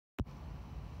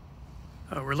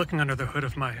We're looking under the hood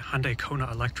of my Hyundai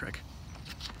Kona electric.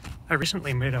 I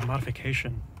recently made a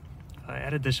modification. I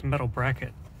added this metal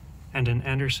bracket and an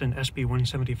Anderson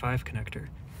SB175 connector.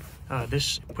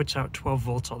 This puts out 12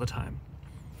 volts all the time.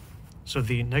 So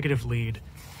the negative lead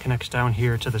connects down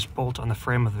here to this bolt on the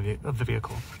frame of the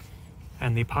vehicle,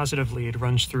 and the positive lead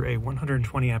runs through a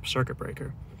 120 amp circuit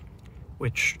breaker,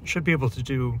 which should be able to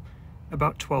do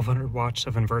about 1200 watts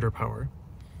of inverter power.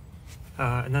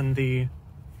 And then the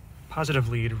positive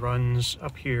lead runs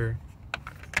up here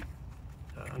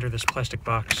under this plastic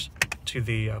box to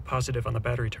the positive on the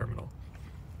battery terminal.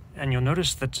 And you'll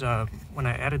notice that when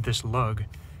I added this lug,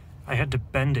 I had to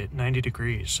bend it 90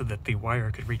 degrees so that the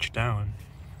wire could reach down,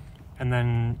 and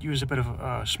then use a bit of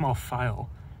a small file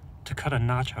to cut a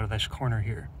notch out of this corner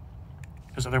here,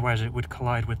 because otherwise it would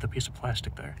collide with the piece of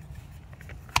plastic there.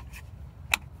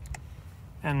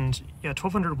 And yeah,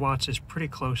 1200 watts is pretty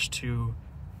close to,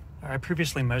 I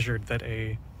previously measured that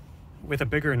with a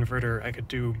bigger inverter I could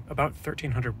do about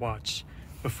 1300 watts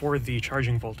before the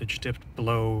charging voltage dipped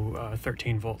below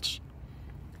 13 volts.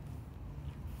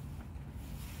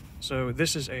 So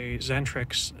this is a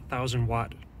Xantrex 1000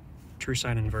 watt true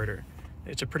sine inverter.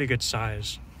 It's a pretty good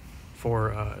size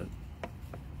for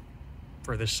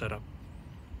this setup.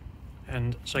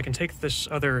 And so I can take this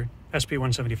other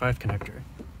SB175 connector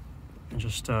and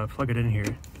just plug it in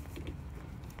here.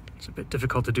 It's a bit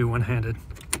difficult to do one-handed.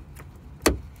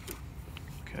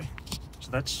 Okay,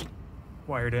 so that's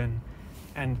wired in,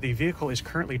 and the vehicle is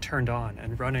currently turned on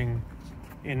and running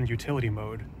in utility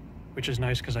mode, which is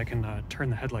nice because I can turn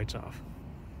the headlights off.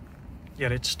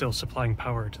 Yet it's still supplying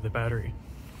power to the battery.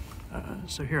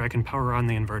 So here I can power on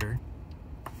the inverter,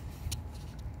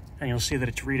 and you'll see that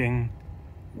it's reading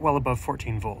well above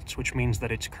 14 volts, which means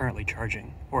that it's currently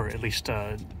charging, or at least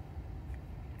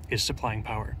is supplying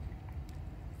power.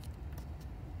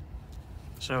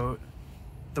 So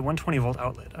the 120 volt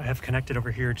outlet I have connected over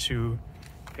here to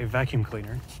a vacuum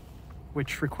cleaner,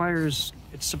 which requires,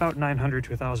 it's about 900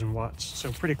 to 1000 watts,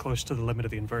 so pretty close to the limit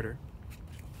of the inverter.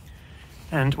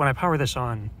 And when I power this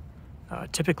on,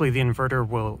 typically the inverter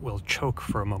will choke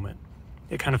for a moment.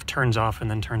 It kind of turns off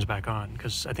and then turns back on,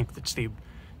 because I think it's the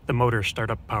motor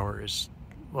startup power is,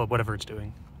 well, whatever it's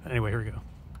doing. Anyway, here we go.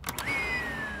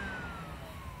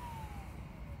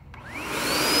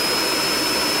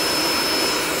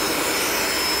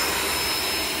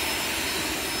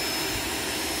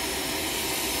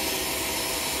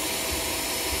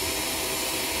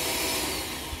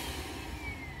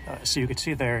 So you could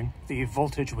see there, the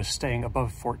voltage was staying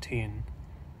above 14,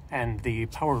 and the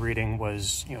power reading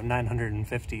was,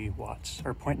 950 watts,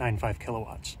 or 0.95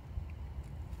 kilowatts.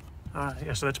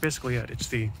 Yeah, so that's basically it. It's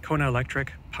the Kona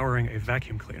Electric powering a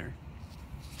vacuum cleaner.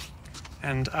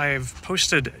 And I've put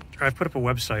up a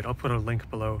website, I'll put a link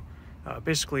below.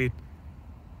 Basically,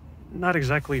 not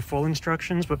exactly full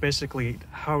instructions, but basically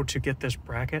how to get this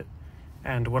bracket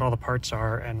and what all the parts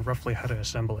are and roughly how to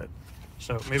assemble it.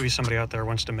 So maybe somebody out there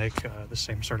wants to make the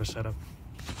same sort of setup.